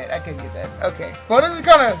couldn't get that. I couldn't get that. Okay. But this is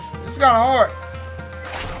kind of hard.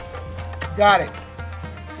 Got it.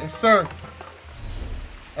 Yes, sir.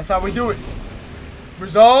 That's how we do it.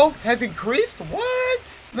 Resolve has increased?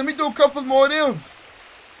 What? Let me do a couple more of them.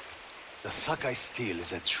 The Sakai steel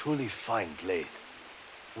is a truly fine blade,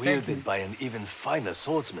 wielded by an even finer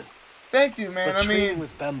swordsman. Thank you, man. But I training mean,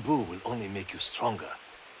 with bamboo will only make you stronger.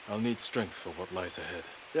 I'll need strength for what lies ahead.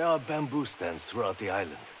 There are bamboo stands throughout the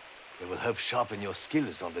island. They will help sharpen your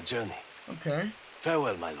skills on the journey. okay.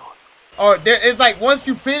 Farewell, my lord. Or it's like once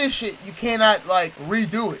you finish it, you cannot like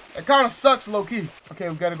redo it. It kind of sucks, low key. Okay,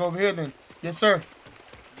 we gotta go over here then. Yes, sir.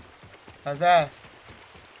 Let's ask.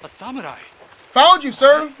 A samurai. Found you,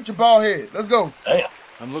 sir. With your bald head. Let's go.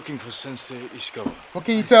 I'm looking for Sensei Ishikawa. What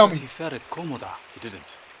can you tell He me? fell at Komoda He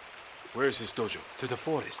didn't. Where is his dojo? to the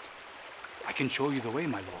forest. I can show you the way,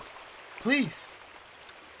 my lord. Please.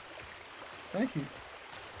 Thank you.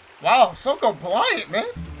 Wow, so compliant, man.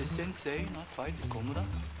 Did the sensei not fight at Komoda?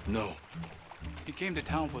 No. He came to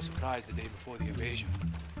town for surprise the day before the invasion.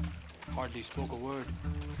 Hardly spoke a word,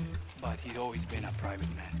 but he'd always been a private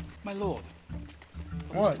man. My lord,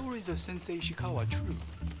 are What? the stories of Sensei Ishikawa true?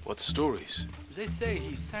 What stories? They say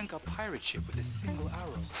he sank a pirate ship with a single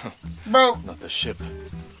arrow. Bro, Not the ship,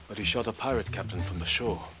 but he shot a pirate captain from the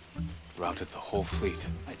shore. Routed the whole fleet.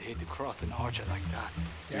 I'd hate to cross an archer like that.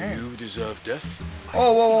 Damn. Do you deserve death?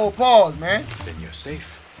 whoa, whoa, whoa, pause, man. Then you're safe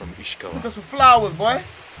from Ishikawa. Got some flowers, boy.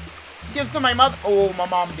 Give it to my mother. Oh, my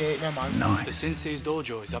mom dead. Never mind. No. The sensei's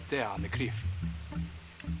dojo is up there on the cliff.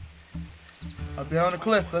 Up there on the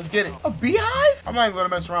cliff. Let's get it. A beehive? I'm not even gonna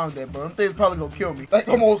mess around with that, bro. Them things probably gonna kill me. Like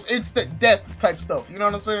almost instant death type stuff. You know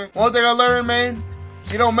what I'm saying? One thing I learned, man,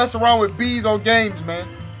 you don't mess around with bees on games, man.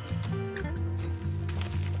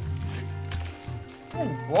 Oh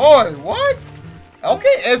boy, what?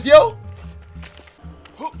 Okay, Ezio.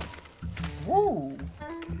 Ooh.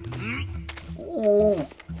 Ooh.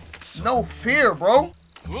 No fear, bro.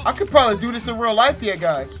 I could probably do this in real life here,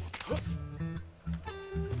 guys.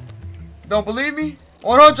 Don't believe me?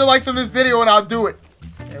 100 likes on this video and I'll do it.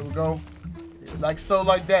 There we go. Like so,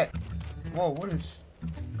 like that. Whoa, what is...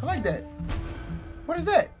 I like that. What is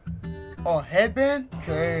that? Oh, a headband?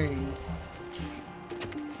 Okay.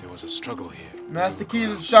 There was a struggle here. Master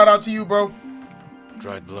Keys, shout out to you, bro.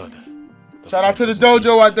 Dried blood. Shout out to the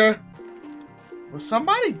dojo out there. Was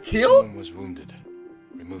somebody killed? Someone was wounded.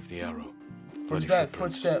 Remove the arrow. What's Bloody that?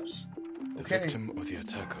 footprints. Footsteps. The Okay. victim or the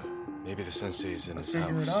attacker. Maybe the sensei is in his figure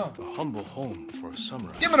it house. out. A humble home for a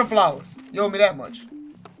samurai. Give me the flowers. You owe me that much.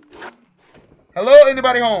 Hello,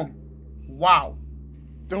 anybody home? Wow.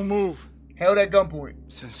 Don't move. Held at gunpoint.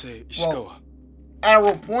 Sensei Ishikawa. Whoa.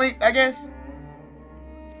 Arrow point, I guess?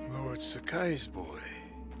 Lord Sakai's boy.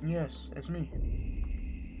 Yes, that's me.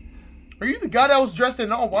 Are you the guy that was dressed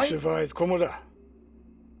in all You white? survived Komoda.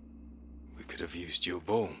 We could have used your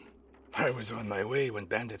bone. I was on my way when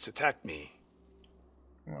bandits attacked me.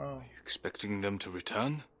 Wow. Expecting them to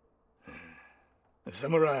return? A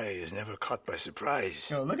samurai is never caught by surprise.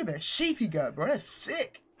 Yo, look at that sheath he got, bro. That's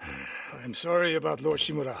sick. I'm sorry about Lord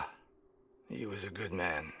Shimura. He was a good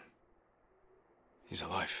man. He's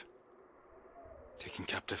alive. Taken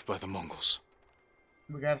captive by the Mongols.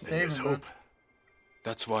 We gotta Then save there's him, bro. hope.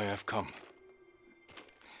 That's why I've come.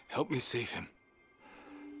 Help me save him.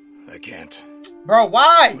 I can't. Bro,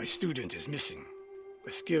 why? My student is missing.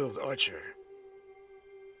 A skilled archer.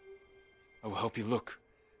 I will help you look.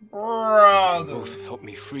 Brother. Both help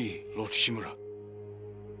me free Lord Shimura.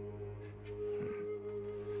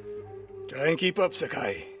 Try and keep up,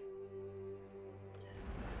 Sakai.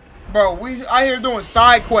 Bro, we out here doing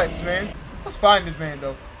side quests, man. Let's find this man,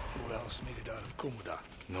 though. Who else made it out of Komoda?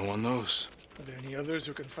 No one knows. Are there any others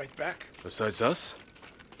who can fight back? Besides us?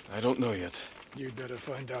 I don't know yet. You'd better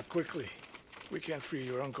find out quickly. We can't free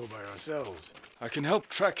your uncle by ourselves. I can help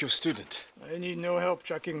track your student. I need no help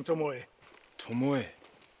tracking Tomoe. Tomoe.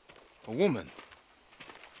 A woman.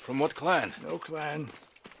 From what clan? No clan.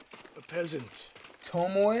 A peasant.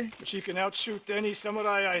 Tomoe? But she can outshoot any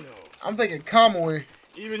samurai I know. I'm thinking Kamui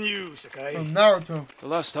Even you, Sakai. from Naruto. The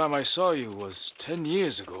last time I saw you was 10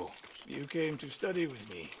 years ago. You came to study with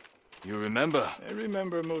me. You remember? I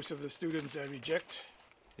remember most of the students I reject.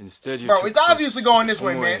 Instead, you Bro, took it's obviously this going this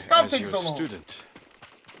way, Tomoe man. Stop as taking your so long. Student.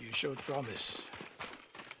 You showed promise.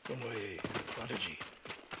 Tomoe is a prodigy.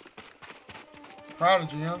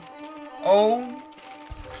 Prodigy, huh? Oh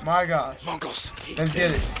my gosh. Mongols. Let's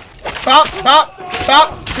get it. Pop, pop,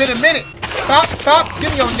 pop. It's been a minute. Pop, pop. Give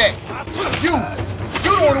me your neck. You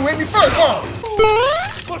the one who hit me first, huh?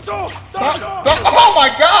 Pop, pop. Oh my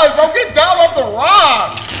God, bro. Get down off the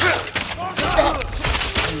rock.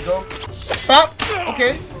 There you go. Pop.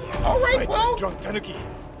 Okay. All right, well. Drunk Tanuki.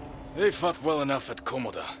 They fought well enough at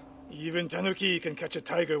Komoda. Even Tanuki can catch a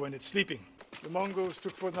tiger when it's sleeping. The Mongols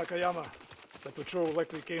took Fort Nakayama. The patrol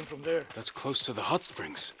likely came from there. That's close to the hot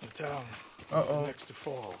springs. The town. Next to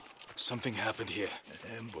fall. Something happened here.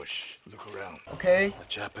 An ambush. Look around. Okay. A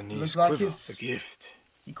Japanese Looks like quiver. it's A gift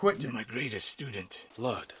equipment. to my greatest student.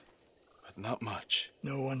 Blood, but not much.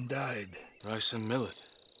 No one died. Rice and millet.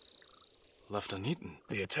 Left uneaten.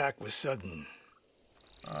 The attack was sudden.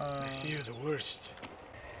 I fear the worst.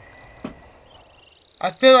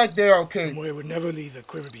 I feel like they're okay. Tomoe would never leave that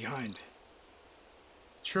quiver behind.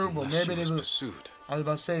 True, but Unless maybe she they was was. pursued. I was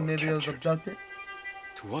about to say maybe they was captured. abducted.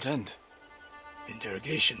 To what end?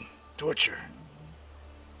 Interrogation. Torture.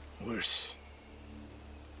 Worse.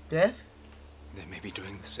 Death? They may be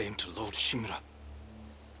doing the same to Lord Shimura.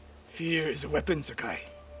 Fear is a weapon, Sakai.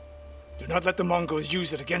 Do not let the Mongols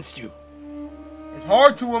use it against you. It's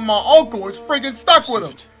hard to when my uncle is freaking stuck with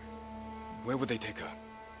him. Student, where would they take her?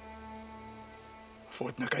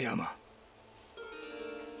 Fort Nakayama.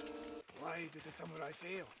 Why did the samurai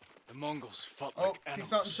fail? The Mongols fought Oh, like see animals.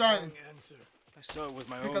 something shining. Wrong answer. I saw it with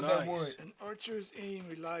my Pick own up that eyes. wood. An archer's aim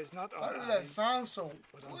relies not Why on does that eyes, sound so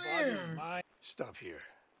but on body and weird? mind. Stop here.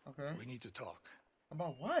 Okay. We need to talk.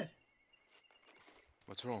 About what?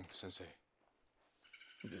 What's wrong, Sensei?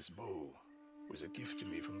 This bow was a gift to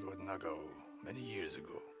me from Lord Nagao many years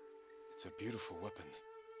ago. It's a beautiful weapon.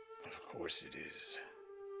 Of course it is.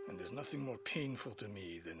 And there's nothing more painful to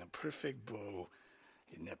me than a perfect bow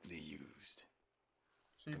ineptly used.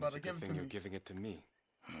 So you And about it's to a give good it to thing me? you're giving it to me.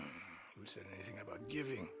 Who said anything about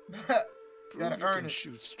giving? Gotta Prove you earn can it.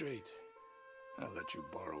 shoot straight. I'll let you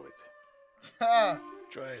borrow it. Ha!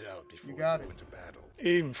 Try it out before we got go it. into battle.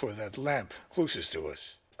 Aim for that lamp closest to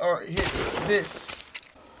us. Or hit this.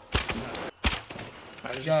 How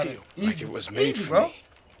does Got it it. feel? Easy. Like it was made Easy, for bro.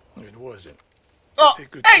 me. It wasn't. Oh,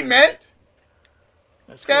 Take good hey, care of man. it.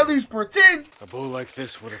 Let's Gotta at go. least pretend. A bow like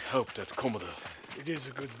this would have helped at Komoda. It is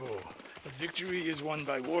a good bow. But victory is won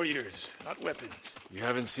by warriors, not weapons. You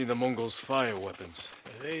haven't seen the Mongols fire weapons.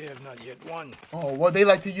 They have not yet won. Oh, well, they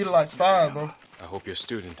like to utilize fire, bro. I hope your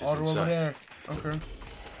student is All the way over inside. there. Okay.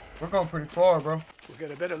 We're going pretty far, bro. We'll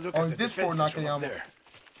get a better look Oh, at is the this Fort defenses from up Nakayama? there.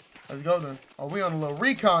 Let's go then. Oh, we on a little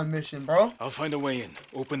recon mission, bro. I'll find a way in.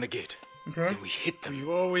 Open the gate. Okay. Then we hit them.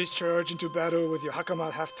 You always charge into battle with your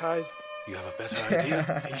hakama half-tied? You have a better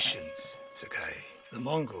idea? Patience, Sakai. The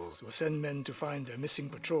Mongols will send men to find their missing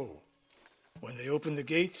patrol. When they open the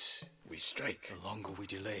gates, we strike. The longer we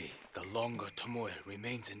delay, the longer Tomoe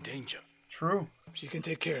remains in danger. True. She can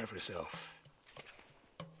take care of herself.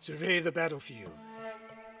 Survey the battlefield.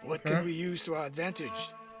 What Okay. can we use to our advantage?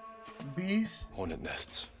 Bees. Hornet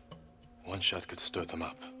nests. One shot could stir them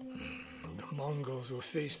up. The Mongols will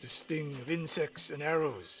face the sting of insects and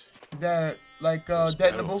arrows. That, like, Those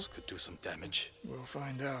detonable. barrels could do some damage. We'll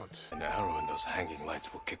find out. An arrow in those hanging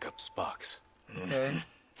lights will kick up sparks. Okay.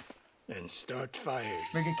 And start fires.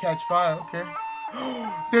 Make it catch fire. Okay.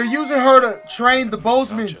 They're using her to train the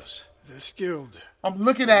bowsmen. Archers. The skilled. I'm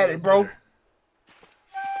looking at it, bro.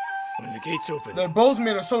 When the gates open, The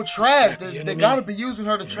bowsmen are so trash. Distract the They enemy gotta be using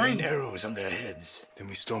her to and train rain them. arrows on their heads. Then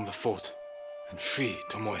we storm the fort and free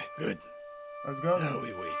Tomoe. Good. Let's go. Now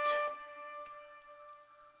we wait.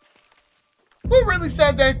 We really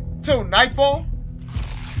sat there till nightfall?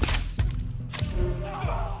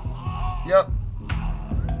 Yep.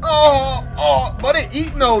 Oh, but they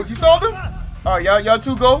eating those. You saw them? All right, y'all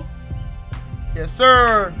two go. Yes,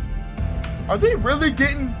 sir. Are they really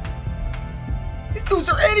getting? These dudes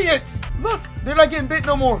are idiots. Look, they're not getting bit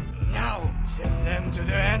no more. Now send them to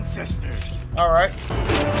their ancestors. All right.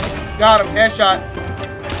 Got him. Headshot.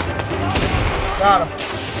 Got him.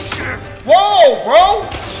 Whoa, bro.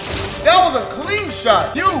 That was a clean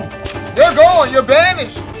shot. You're gone. You're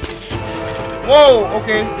banished. Whoa,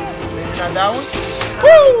 okay. Maybe not that one.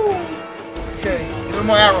 Woo! Okay, give me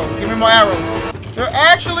more arrows. Give me more arrows. They're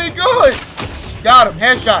actually good. Got him.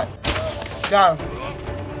 Headshot. Got him.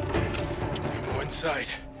 More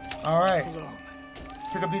inside. All right.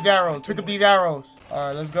 Pick up these arrows. Pick up these arrows. All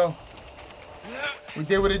right, let's go. We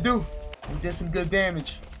did what it do. We did some good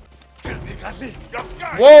damage.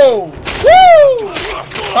 Whoa! Woo!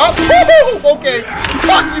 Okay.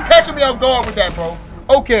 Fuck, you catching me off guard with that, bro.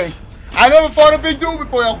 Okay. I never fought a big dude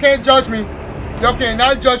before. Y'all can't judge me. Y'all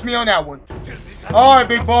cannot judge me on that one. All right,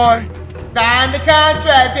 big boy. Sign the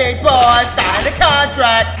contract, big boy. Sign the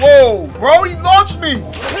contract. Whoa, bro, he launched me.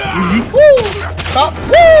 Woo! Stop.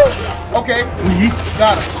 Woo! Okay.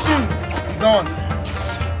 Got him. He's gone.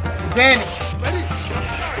 Vanished.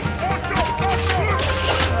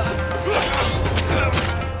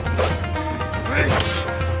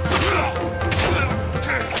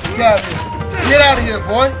 Get out of here,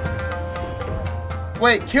 boy.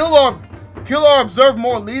 Wait, kill or observe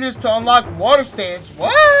more leaders to unlock water stands.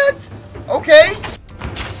 What? Okay.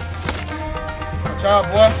 Watch out,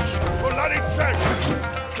 boy.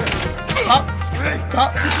 Pop.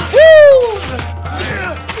 Pop. Woo!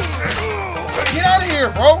 Get out of here,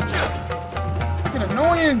 bro. Fucking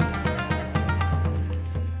annoying.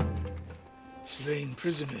 Slain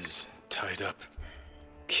prisoners. Tied up.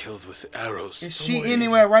 Killed with arrows. Is she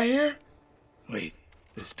anywhere right here? Wait,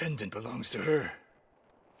 this pendant belongs to her.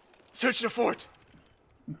 Search the fort.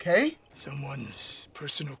 Okay. Someone's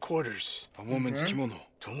personal quarters. A woman's kimono.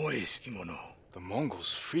 Tomoe's kimono. The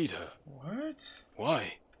Mongols freed her. What?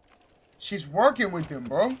 Why? She's working with them,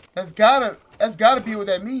 bro. That's gotta be what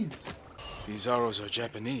that means. These arrows are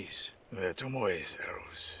Japanese. They're Tomoe's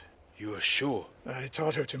arrows. You are sure? I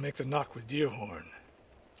taught her to make the knock with deer horn.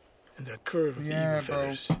 And that curve with the eagle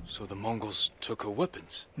feathers. So the Mongols took her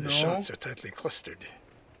weapons? The shots are tightly clustered.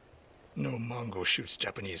 No Mongol shoots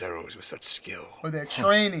Japanese arrows with such skill. Or their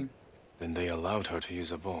training. Then they allowed her to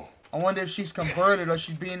use a bow. I wonder if she's converted or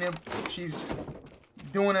she's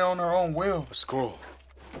doing it on her own will. A scroll.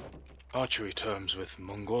 Archery terms with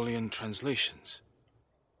Mongolian translations.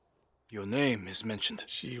 Your name is mentioned.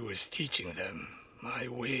 She was teaching them my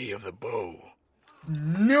way of the bow.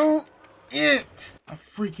 Knew it. I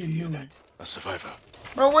freaking knew it. A survivor.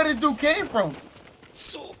 Bro, where the dude came from?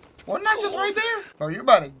 So Wasn't that just right there? Bro, you're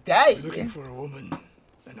about to die. Looking for a woman,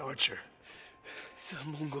 an archer. The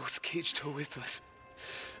Mongols caged her with us.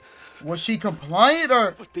 Was she compliant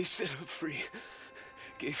or? But they set her free.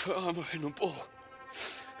 Gave her armor and a bow.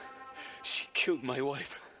 She killed my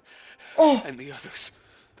wife. And the others.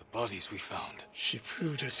 The bodies we found. She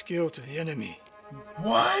proved her skill to the enemy.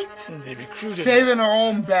 What? And they recruited Saving her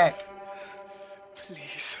own back.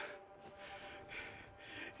 Please.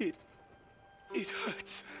 It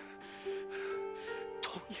hurts.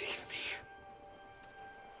 Don't leave me.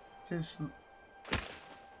 Just.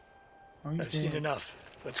 I've seen enough.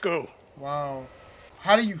 Let's go. Wow.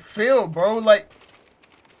 How do you feel, bro? Like.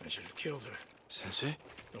 I should have killed her. Sensei?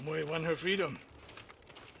 Tomoe won her freedom.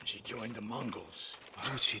 And she joined the Mongols. Why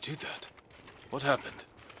would she do that? What happened?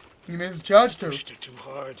 You misjudged her. Pushed her too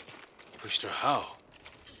hard. Pushed her how?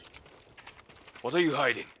 What are you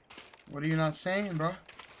hiding? What are you not saying, bro?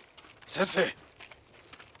 Sensei!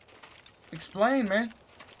 Explain, man.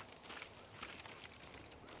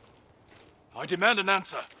 I demand an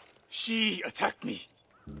answer. She attacked me.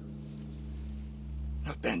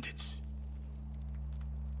 Not bandits.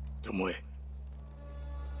 Tomoe.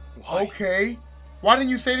 Why? Okay. Why didn't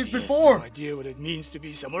you say this She has before? no idea what it means to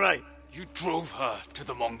be samurai. You drove her to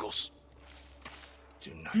the Mongols.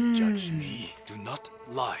 Do not judge me. Do not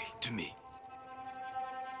lie to me.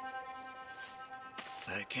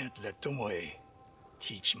 I can't let Tomoe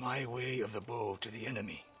teach my way of the bow to the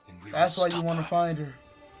enemy. And we That's will why you stop want to her. find her.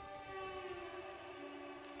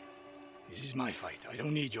 This is my fight. I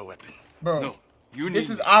don't need your weapon. Bro, No, you need this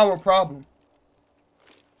is me. our problem.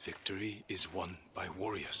 Victory is won by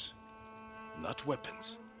warriors, not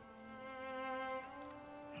weapons.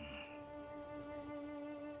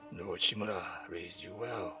 Lord Shimura raised you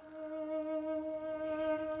well.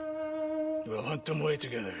 We'll hunt Tomoe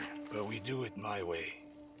together, but we do it my way.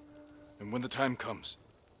 And when the time comes,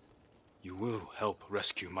 you will help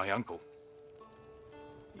rescue my uncle.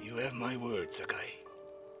 You have my word, Sakai.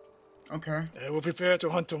 Okay. I will prepare to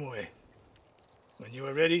hunt Tomoe. When you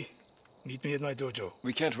are ready, meet me at my dojo.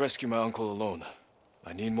 We can't rescue my uncle alone.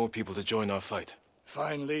 I need more people to join our fight.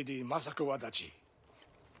 Find Lady Masako Wadachi.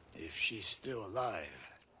 If she's still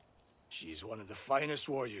alive, she's one of the finest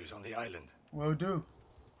warriors on the island. Will do.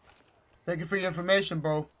 Thank you for your information,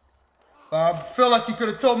 bro. I feel like you could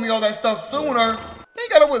have told me all that stuff sooner. You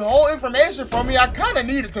ain't gotta withhold information from me. I kind of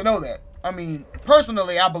needed to know that. I mean,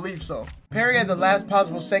 personally, I believe so. Parry at the last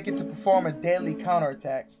possible second to perform a deadly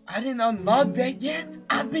counterattack. I didn't unlock that yet.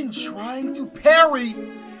 I've been trying to parry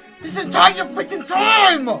this entire freaking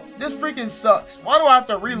time. This freaking sucks. Why do I have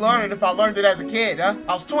to relearn it if I learned it as a kid, huh?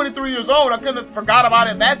 I was 23 years old. I couldn't have forgot about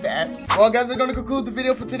it that fast. Well, guys, we're gonna conclude the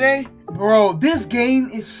video for today. Bro, this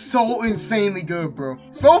game is so insanely good, bro.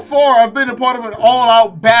 So far, I've been a part of an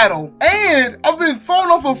all-out battle, and I've been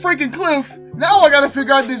thrown off a freaking cliff. Now I gotta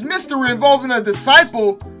figure out this mystery involving a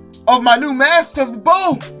disciple of my new master of the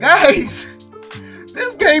bow. Guys,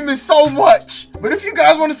 this game is so much. But if you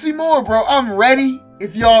guys want to see more, bro, I'm ready.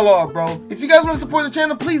 If y'all are, bro. If you guys want to support the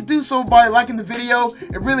channel, please do so by liking the video.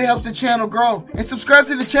 It really helps the channel grow. And subscribe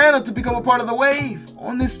to the channel to become a part of the wave.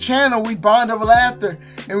 On this channel, we bond over laughter,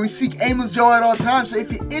 and we seek aimless joy at all times. So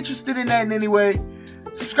if you're interested in that in any way,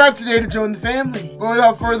 subscribe today to join the family. But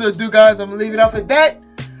without further ado, guys, I'm going to leave it off at that.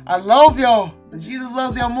 I love y'all, but Jesus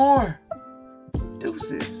loves y'all more.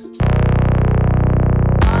 Deuces.